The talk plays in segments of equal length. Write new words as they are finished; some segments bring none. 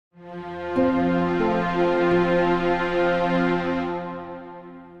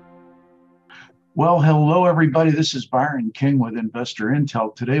Well, hello, everybody. This is Byron King with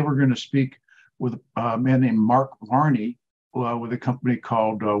InvestorIntel. Today, we're going to speak with a man named Mark Vanry with a company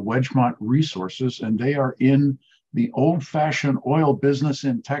called Wedgemount Resources, and they are in the old-fashioned oil business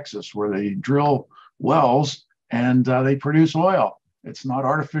in Texas, where they drill wells and they produce oil. It's not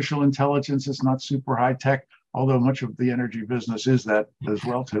artificial intelligence. It's not super high tech, although much of the energy business is that as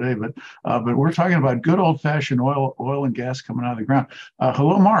well today. But we're talking about good old-fashioned oil and gas coming out of the ground.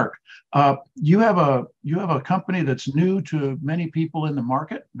 Hello, Mark. You have a company that's new to many people in the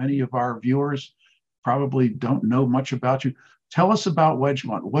market. Many of our viewers probably don't know much about you. Tell us about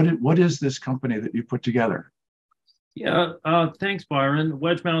Wedgemount. What is this company that you put together? Yeah, thanks, Byron.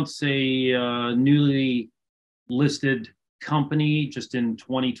 Wedgemount's a newly listed company just in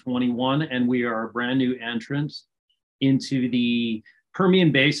 2021, and we are a brand new entrant into the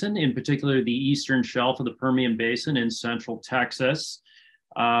Permian Basin, in particular the eastern shelf of the Permian Basin in central Texas.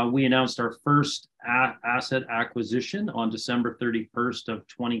 We announced our first asset acquisition on December 31st of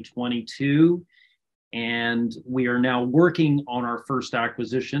 2022, and we are now working on our first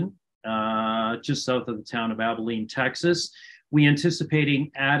acquisition just south of the town of Abilene, Texas. We anticipating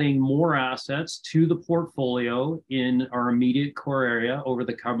adding more assets to the portfolio in our immediate core area over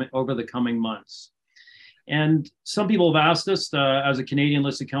the coming months. And some people have asked us, as a Canadian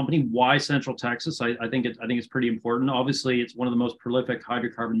listed company, why Central Texas? I think it's pretty important. Obviously, it's one of the most prolific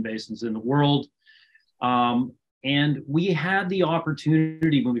hydrocarbon basins in the world. And we had the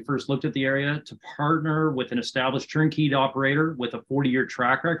opportunity when we first looked at the area to partner with an established turnkey operator with a 40-year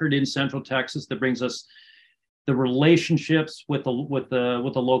track record in Central Texas that brings us the relationships with the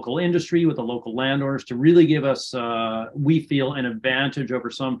local industry, with the local landowners, to really give us, we feel, an advantage over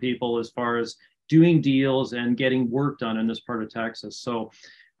some people as far as doing deals and getting work done in this part of Texas. So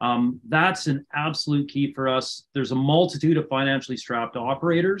that's an absolute key for us. There's a multitude of financially strapped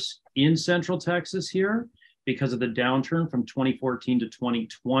operators in Central Texas here because of the downturn from 2014 to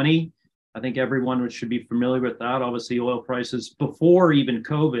 2020. I think everyone should be familiar with that. Obviously, oil prices before even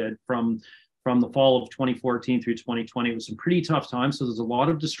COVID, from the fall of 2014 through 2020, it was some pretty tough times. So there's a lot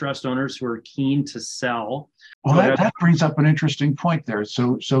of distressed owners who are keen to sell. Well, that brings up an interesting point there.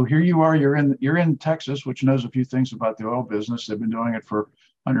 So here you are, you're in Texas, which knows a few things about the oil business. They've been doing it for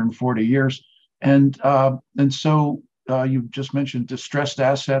 140 years. And so you've just mentioned distressed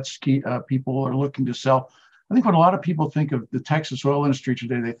assets, people are looking to sell. I think when a lot of people think of the Texas oil industry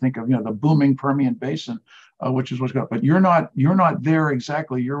today, they think of, the booming Permian Basin, which is what's going on. But you're not there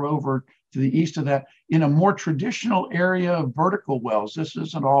exactly. You're over to the east of that in a more traditional area of vertical wells. This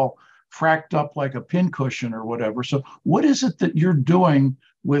isn't all fracked up like a pincushion or whatever. So what is it that you're doing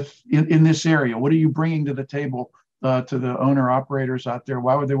in this area? What are you bringing to the table to the owner operators out there?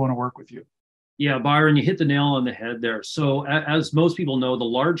 Why would they want to work with you? Yeah, Byron, you hit the nail on the head there. So as most people know, the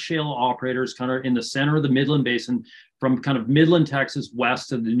large shale operators kind of in the center of the Midland Basin, from kind of Midland, Texas, west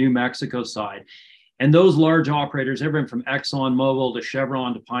to the New Mexico side. And those large operators, everyone from ExxonMobil to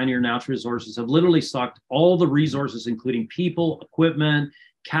Chevron to Pioneer Natural Resources, have literally sucked all the resources, including people, equipment,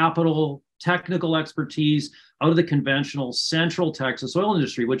 capital, technical expertise, out of the conventional central Texas oil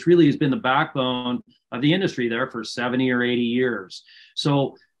industry, which really has been the backbone of the industry there for 70 or 80 years.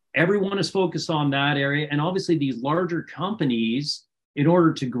 So everyone is focused on that area. And obviously these larger companies, in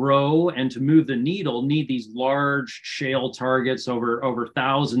order to grow and to move the needle, need these large shale targets over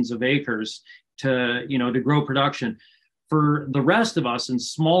thousands of acres to grow production. For the rest of us and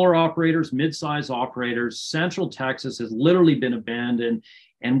smaller operators, mid-size operators, Central Texas has literally been abandoned,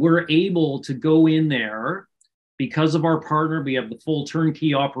 and we're able to go in there because of our partner. We have the full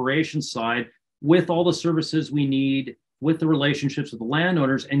turnkey operations side with all the services we need, with the relationships with the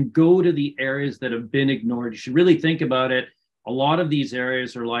landowners, and go to the areas that have been ignored. You should really think about it. A lot of these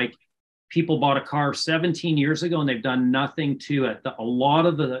areas are like, people bought a car 17 years ago and they've done nothing to it. A lot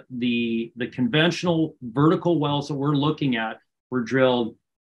of the conventional vertical wells that we're looking at were drilled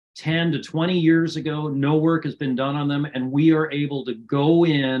 10 to 20 years ago. No work has been done on them. And we are able to go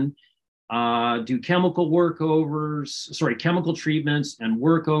in, do chemical treatments and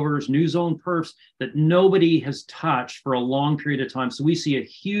workovers, new zone perfs that nobody has touched for a long period of time. So we see a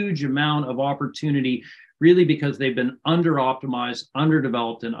huge amount of opportunity, really because they've been under-optimized,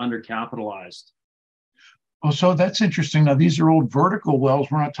 underdeveloped, and undercapitalized. Well, so that's interesting. Now, these are old vertical wells.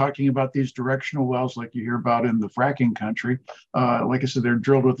 We're not talking about these directional wells like you hear about in the fracking country. Like I said, they're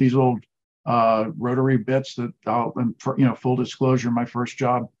drilled with these old rotary bits that, full disclosure, my first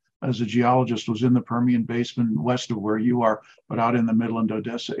job as a geologist, was in the Permian Basin west of where you are, but out in the Midland,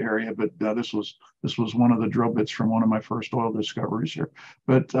 Odessa area. But this was one of the drill bits from one of my first oil discoveries here.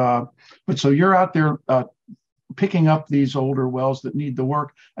 But so you're out there picking up these older wells that need the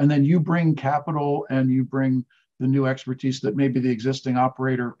work, and then you bring capital and you bring the new expertise that maybe the existing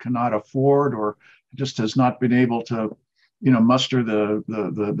operator cannot afford or just has not been able to, muster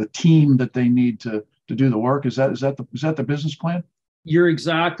the team that they need to do the work. Is that the business plan? You're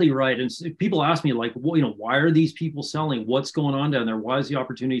exactly right. And people ask me, like, well, why are these people selling? What's going on down there? Why is the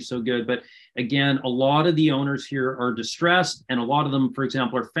opportunity so good? But again, a lot of the owners here are distressed, and a lot of them, for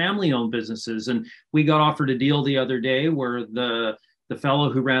example, are family-owned businesses. And we got offered a deal the other day where the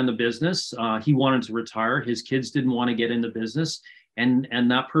fellow who ran the business, he wanted to retire. His kids didn't want to get in the business. And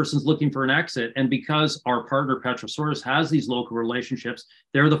that person's looking for an exit. And because our partner Petrosaurus has these local relationships,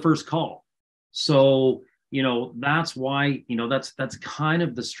 they're the first call. So that's why, that's kind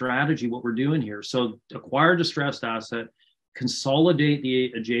of the strategy, what we're doing here. So acquire distressed asset, consolidate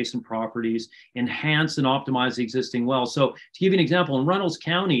the adjacent properties, enhance and optimize the existing wells. So to give you an example, in Reynolds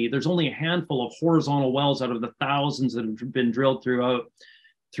County, there's only a handful of horizontal wells out of the thousands that have been drilled throughout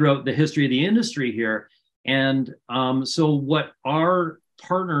the history of the industry here. And so what our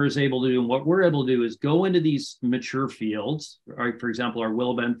partner is able to do and what we're able to do is go into these mature fields, right? For example, our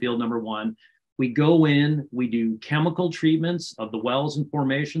Willowbend field number 1. We go in, we do chemical treatments of the wells and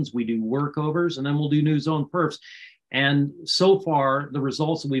formations, we do workovers, and then we'll do new zone perfs. And so far, the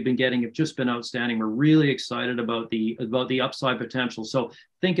results that we've been getting have just been outstanding. We're really excited about the upside potential. So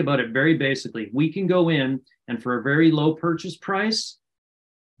think about it very basically. We can go in and for a very low purchase price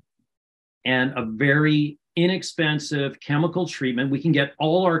and a very inexpensive chemical treatment, we can get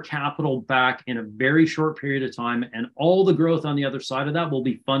all our capital back in a very short period of time, and all the growth on the other side of that will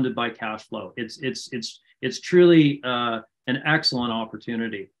be funded by cash flow. It's truly an excellent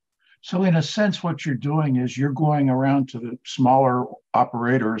opportunity. So in a sense, what you're doing is you're going around to the smaller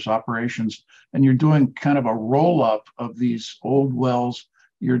operations, and you're doing kind of a roll-up of these old wells.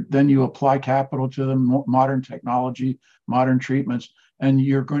 Then you apply capital to them, modern technology, modern treatments, and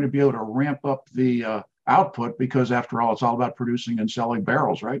you're going to be able to ramp up the output, because after all, it's all about producing and selling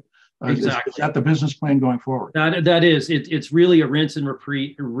barrels, right? Exactly. Is that the business plan going forward? That is. It's really a rinse and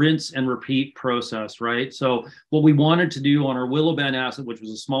repeat process, right? So what we wanted to do on our Willowbend asset, which was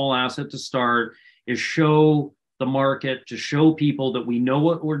a small asset to start, is show the market, to show people that we know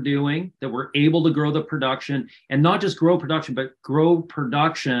what we're doing, that we're able to grow the production, and not just grow production, but grow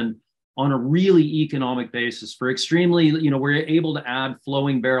production on a really economic basis for extremely, we're able to add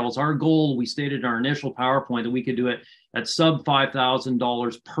flowing barrels. Our goal, we stated in our initial PowerPoint, that we could do it at sub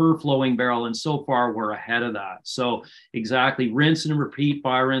 $5,000 per flowing barrel. And so far we're ahead of that. So exactly, rinse and repeat,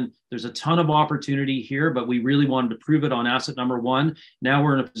 Byron. There's a ton of opportunity here, but we really wanted to prove it on asset number 1. Now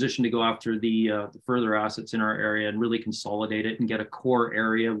we're in a position to go after the further assets in our area and really consolidate it and get a core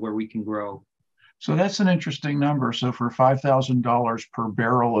area where we can grow. So that's an interesting number. So for $5,000 per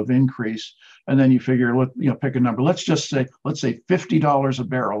barrel of increase, and then you figure, pick a number. Let's say $50 a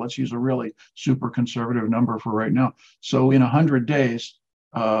barrel. Let's use a really super conservative number for right now. So in 100 days,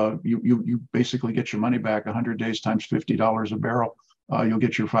 you basically get your money back. 100 days times $50 a barrel, you'll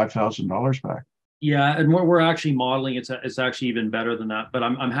get your $5,000 back. Yeah, and we're actually modeling it's actually even better than that. But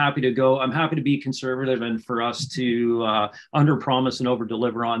I'm happy to go. I'm happy to be conservative and for us to under promise and over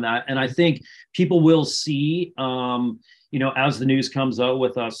deliver on that. And I think people will see, as the news comes out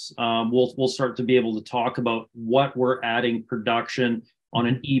with us, we'll start to be able to talk about what we're adding production on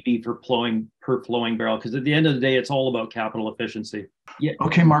an EV per flowing barrel. Because at the end of the day, it's all about capital efficiency. Yeah.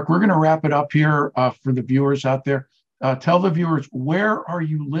 Okay, Mark, we're going to wrap it up here for the viewers out there. Tell the viewers, where are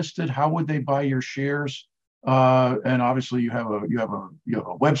you listed? How would they buy your shares? And obviously you have a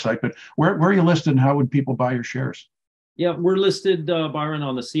website, but where are you listed and how would people buy your shares? Yeah, we're listed, Byron,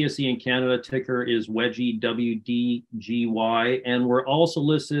 on the CSE in Canada. Ticker is WDGY. And we're also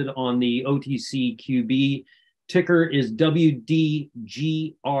listed on the OTCQB. Ticker is WDGRF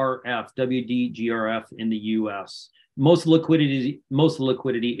in the US. Most liquidity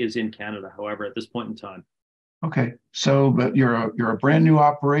is in Canada, however, at this point in time. Okay, so but you're a brand new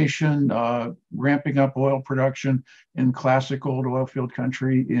operation, ramping up oil production in classic old oil field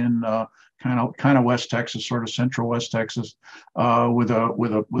country in kind of West Texas, sort of central West Texas, with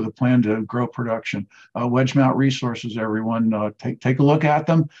a plan to grow production. Wedgemount Resources, everyone, take a look at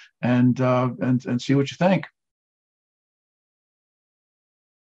them and see what you think.